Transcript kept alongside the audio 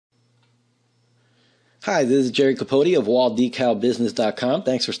Hi, this is Jerry Capote of WallDecalBusiness.com.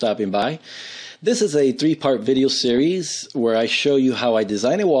 Thanks for stopping by. This is a three-part video series where I show you how I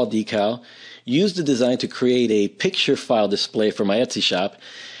design a wall decal, use the design to create a picture file display for my Etsy shop,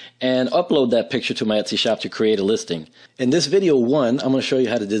 and upload that picture to my Etsy shop to create a listing. In this video one, I'm going to show you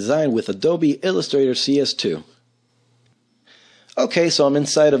how to design with Adobe Illustrator CS2. Okay, so I'm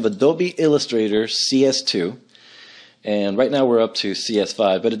inside of Adobe Illustrator CS2. And right now we're up to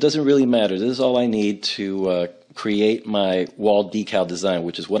CS5, but it doesn't really matter. This is all I need to create my wall decal design,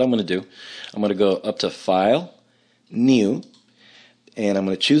 which is what I'm going to do. I'm going to go up to File, New, and I'm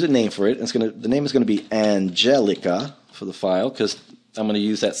going to choose a name for it. The name is going to be Angelica for the file because I'm going to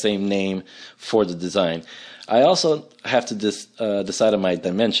use that same name for the design. I also have to decide on my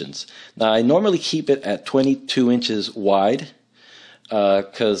dimensions. Now I normally keep it at 22 inches wide,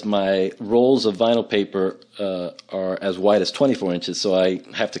 because my rolls of vinyl paper are as wide as 24 inches, so I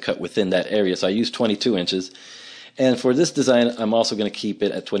have to cut within that area. So I use 22 inches. And for this design, I'm also going to keep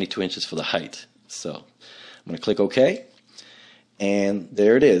it at 22 inches for the height. So I'm going to click OK. And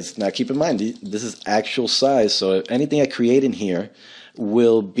there it is. Now keep in mind, this is actual size, so anything I create in here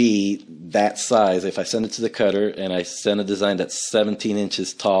will be that size. If I send it to the cutter and I send a design that's 17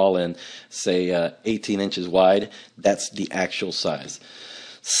 inches tall and say 18 inches wide, that's the actual size.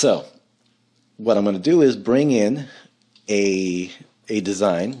 So what I'm going to do is bring in a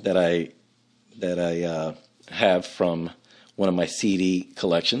design that I have from one of my CD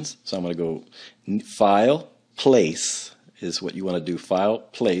collections. So I'm going to go File, Place is what you want to do. File,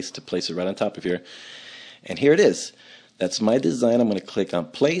 Place, to place it right on top of here. And here it is. That's my design. I'm going to click on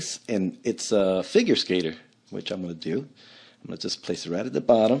Place, and it's a figure skater, which I'm going to do. I'm going to just place it right at the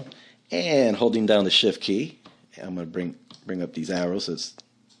bottom, and holding down the Shift key, I'm going to bring up these arrows so it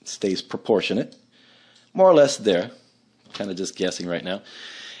stays proportionate, more or less there. Kind of just guessing right now.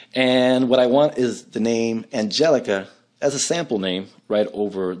 And what I want is the name Angelica as a sample name right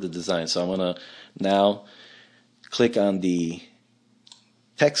over the design. So I'm going to now click on the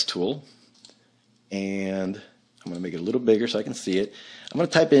text tool, and I'm going to make it a little bigger so I can see it. I'm going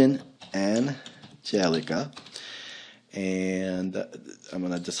to type in Angelica, and I'm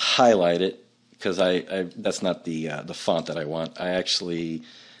going to just highlight it because that's not the font that I want. I actually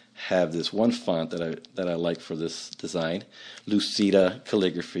have this one font that I like for this design, Lucida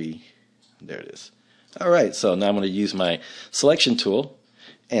Calligraphy. There it is. All right, so now I'm going to use my selection tool,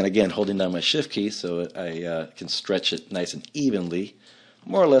 and again holding down my Shift key so I can stretch it nice and evenly,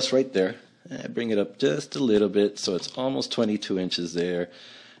 more or less right there. I bring it up just a little bit so it's almost 22 inches there,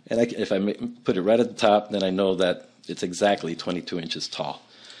 and if I put it right at the top, then I know that it's exactly 22 inches tall.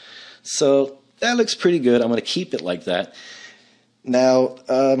 So that looks pretty good. I'm going to keep it like that. Now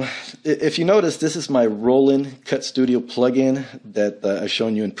if you notice, this is my Rollin Cut Studio plugin that I've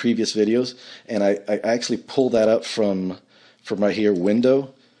shown you in previous videos, and I actually pulled that up from right here,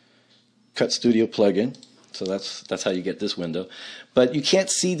 Window, Cut Studio plugin. So that's how you get this window. But you can't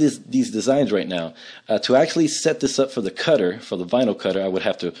see these designs right now. To actually set this up for the cutter, for the vinyl cutter, I would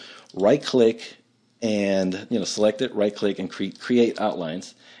have to right-click and select it, right-click, and create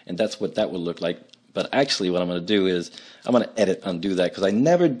outlines. And that's what that would look like. But actually what I'm going to do is I'm going to edit, undo that, because I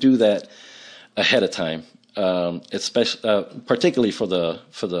never do that ahead of time. Especially, particularly for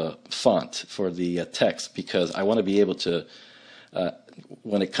the font, for the text, because I want to be able to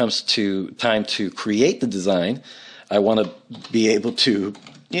when it comes to time to create the design, I want to be able to,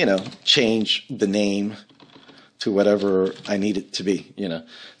 change the name to whatever I need it to be,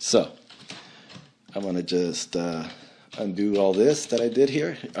 So I'm going to just undo all this that I did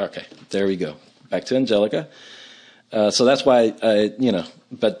here. Okay, there we go. Back to Angelica. So that's why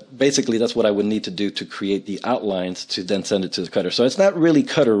but basically that's what I would need to do to create the outlines to then send it to the cutter. So it's not really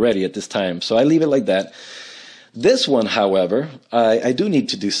cutter ready at this time, so I leave it like that. This one, however, I do need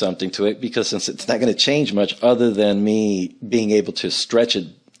to do something to it, because since it's not going to change much other than me being able to stretch it,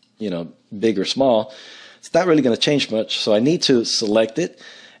 big or small, it's not really going to change much. So I need to select it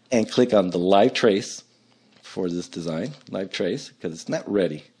and click on the live trace for this design, live trace, because it's not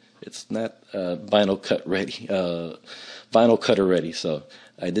ready. It's not vinyl cut ready, vinyl cutter ready. So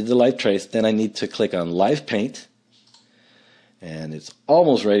I did the live trace. Then I need to click on live paint. And it's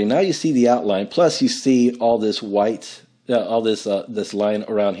almost ready. Now you see the outline, plus you see all this white, all this line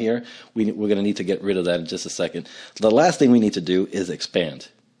around here. We're going to need to get rid of that in just a second. The last thing we need to do is expand.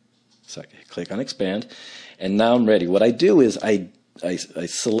 So I click on expand, and now I'm ready. What I do is I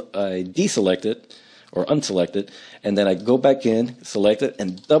deselect it or unselect it, and then I go back in, select it,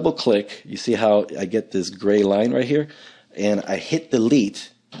 and double click. You see how I get this gray line right here, and I hit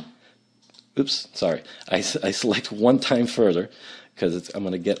delete. Oops, sorry. I select one time further, because I'm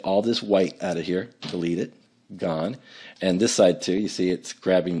going to get all this white out of here. Delete it. Gone. And this side too, you see it's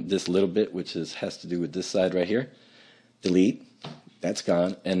grabbing this little bit, which has to do with this side right here. Delete. That's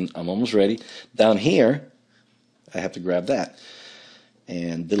gone. And I'm almost ready. Down here, I have to grab that.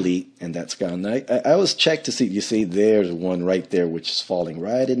 And delete, and that's gone. I always check to see, you see there's one right there which is falling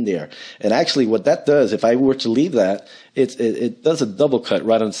right in there. And actually what that does, if I were to leave that, it does a double cut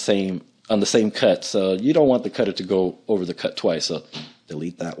right on the same cut. So you don't want the cutter to go over the cut twice. So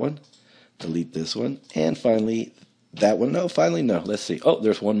delete that one, delete this one, and finally that one. No, finally no. Let's see. Oh,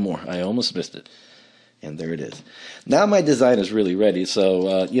 there's one more. I almost missed it. And there it is. Now my design is really ready.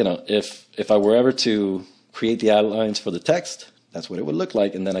 So you know, if I were ever to create the outlines for the text, that's what it would look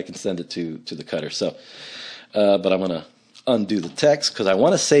like, and then I can send it to the cutter. So, but I'm going to undo the text because I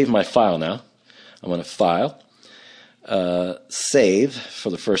want to save my file now. I'm going to File, Save for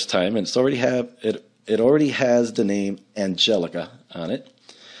the first time, and it already has the name Angelica on it,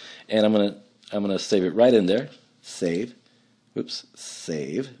 and I'm gonna save it right in there. Save, oops,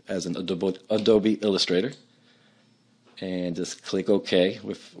 Save as an Adobe Illustrator, and just click OK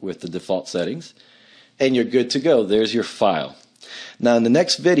with the default settings, and you're good to go. There's your file. Now in the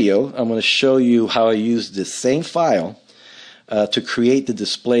next video, I'm going to show you how I use this same file to create the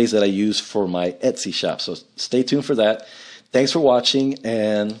displays that I use for my Etsy shop. So stay tuned for that. Thanks for watching,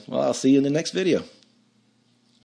 and well, I'll see you in the next video.